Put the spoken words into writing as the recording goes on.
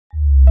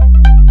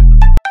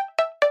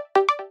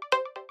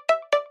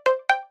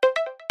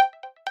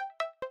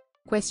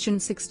Question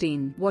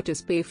 16. What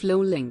is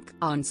Payflow Link?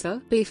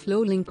 Answer.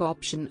 Payflow Link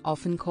option,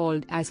 often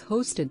called as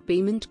hosted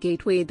payment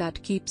gateway,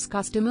 that keeps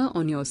customer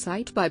on your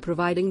site by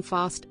providing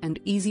fast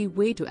and easy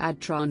way to add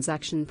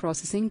transaction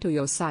processing to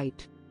your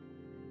site.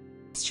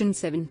 Question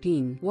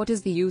 17. What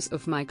is the use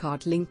of My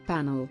Cart Link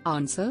panel?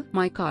 Answer.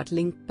 My Cart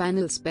Link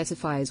panel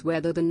specifies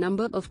whether the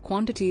number of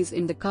quantities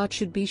in the cart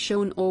should be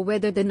shown or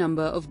whether the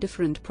number of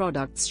different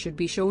products should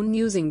be shown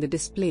using the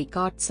Display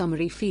Cart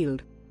Summary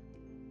field.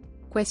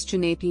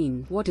 Question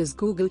 18. What is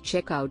Google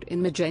Checkout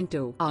in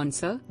Magento?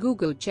 Answer.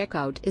 Google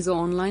Checkout is an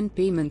online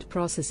payment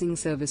processing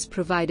service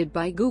provided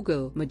by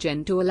Google.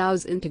 Magento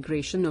allows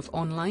integration of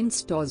online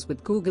stores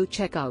with Google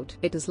Checkout.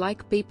 It is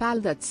like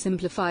PayPal that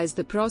simplifies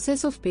the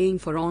process of paying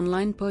for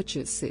online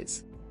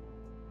purchases.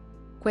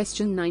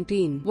 Question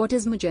 19. What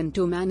is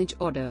Magento Manage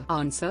Order?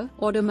 Answer.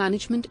 Order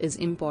management is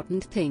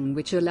important thing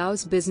which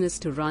allows business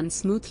to run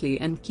smoothly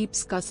and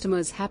keeps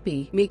customers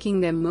happy, making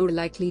them more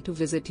likely to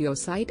visit your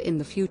site in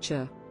the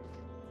future.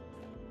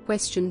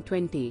 Question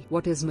 20.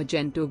 What is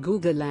Magento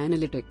Google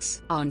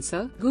Analytics?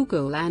 Answer.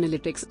 Google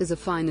Analytics is a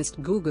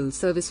finest Google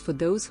service for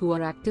those who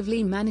are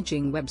actively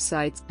managing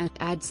websites and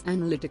adds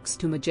analytics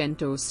to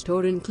Magento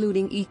store,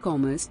 including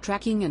e-commerce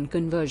tracking and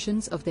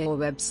conversions of their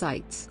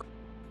websites.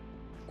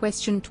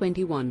 Question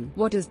 21.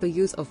 What is the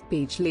use of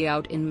page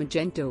layout in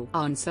Magento?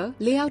 Answer.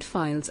 Layout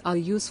files are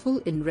useful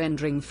in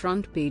rendering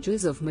front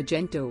pages of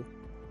Magento.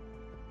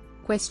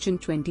 Question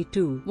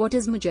 22. What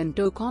is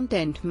Magento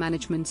Content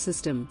Management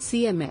System?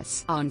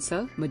 CMS.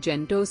 Answer.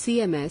 Magento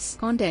CMS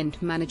Content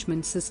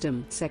Management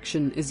System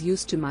section is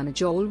used to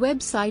manage all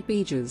website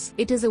pages.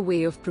 It is a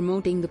way of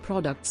promoting the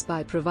products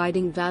by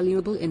providing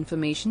valuable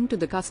information to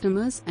the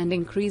customers and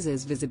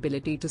increases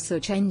visibility to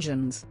search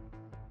engines.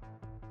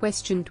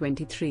 Question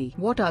 23.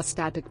 What are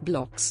static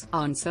blocks?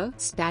 Answer.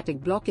 Static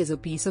block is a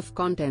piece of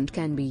content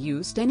can be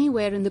used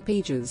anywhere in the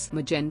pages.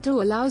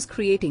 Magento allows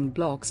creating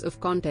blocks of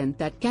content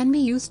that can be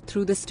used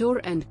through the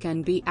store and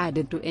can be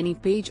added to any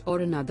page or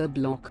another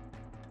block.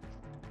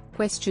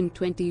 Question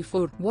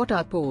 24. What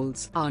are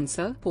polls?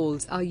 Answer.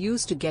 Polls are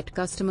used to get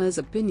customers'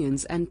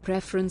 opinions and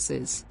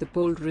preferences. The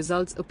poll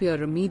results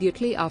appear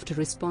immediately after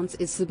response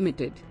is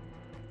submitted.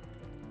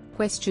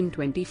 Question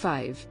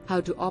 25.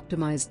 How to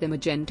optimize the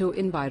Magento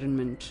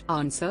environment?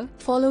 Answer.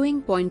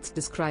 Following points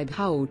describe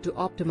how to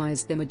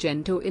optimize the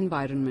Magento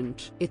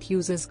environment. It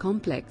uses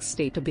complex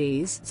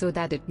database so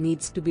that it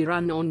needs to be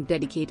run on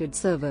dedicated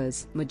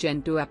servers.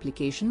 Magento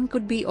application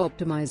could be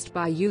optimized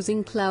by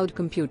using cloud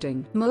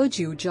computing. Merge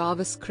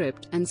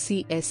JavaScript and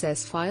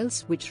CSS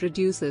files, which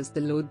reduces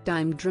the load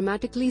time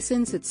dramatically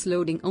since it's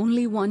loading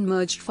only one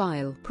merged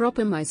file.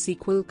 Proper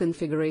MySQL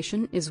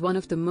configuration is one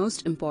of the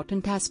most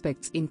important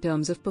aspects in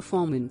terms of performance.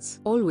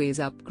 Always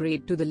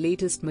upgrade to the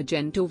latest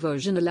Magento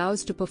version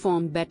allows to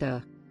perform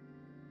better.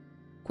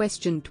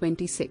 Question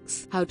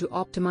 26. How to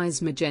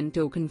optimize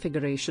Magento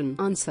configuration?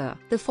 Answer.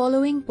 The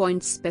following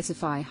points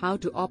specify how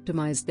to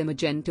optimize the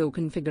Magento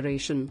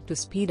configuration to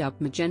speed up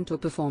Magento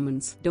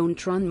performance.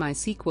 Don't run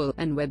MySQL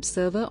and web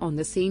server on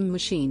the same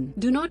machine.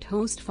 Do not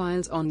host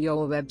files on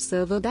your web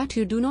server that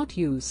you do not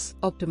use.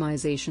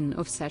 Optimization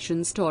of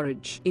session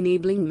storage.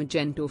 Enabling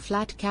Magento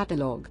flat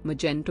catalog.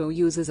 Magento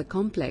uses a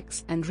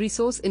complex and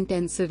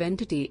resource-intensive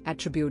entity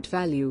attribute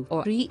value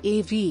or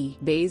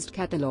EAV based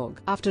catalog.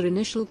 After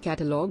initial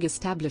catalog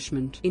establishment,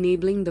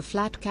 enabling the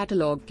flat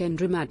catalog can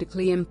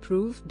dramatically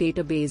improve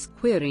database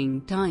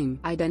querying time,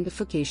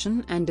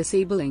 identification and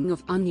disabling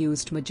of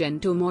unused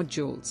Magento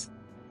modules.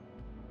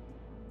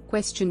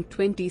 Question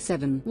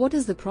 27. What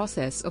is the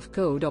process of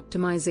code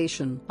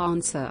optimization?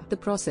 Answer. The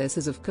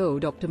processes of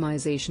code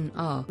optimization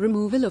are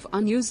removal of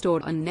unused or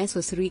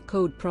unnecessary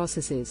code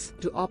processes.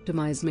 To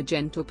optimize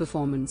Magento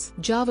performance,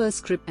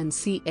 JavaScript and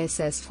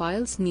CSS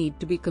files need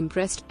to be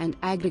compressed and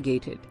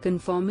aggregated.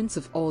 Conformance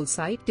of all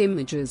site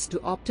images to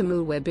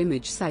optimal web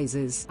image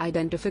sizes.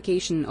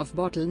 Identification of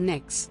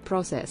bottlenecks,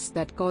 process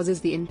that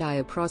causes the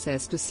entire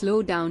process to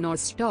slow down or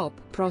stop,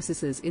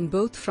 processes in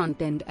both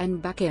front-end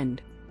and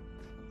back-end.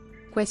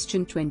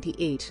 Question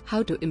 28.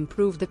 How to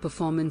improve the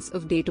performance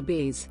of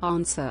database?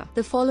 Answer.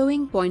 The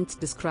following points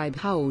describe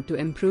how to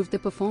improve the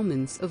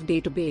performance of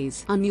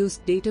database.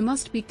 Unused data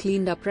must be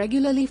cleaned up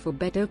regularly for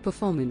better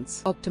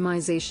performance.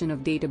 Optimization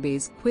of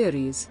database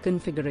queries.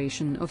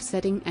 Configuration of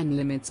setting and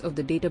limits of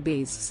the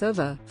database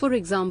server. For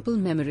example,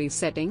 memory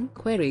setting,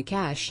 query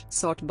cache,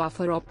 sort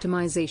buffer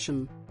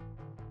optimization.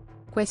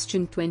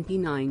 Question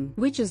 29.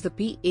 Which is the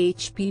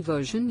PHP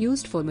version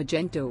used for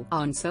Magento?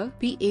 Answer.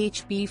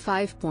 PHP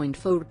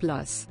 5.4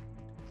 Plus.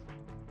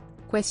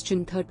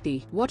 Question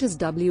 30. What is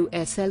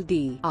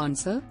WSLD?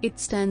 Answer. It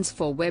stands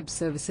for Web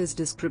Services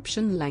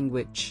Description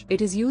Language.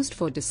 It is used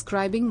for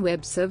describing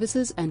web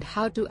services and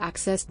how to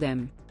access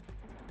them.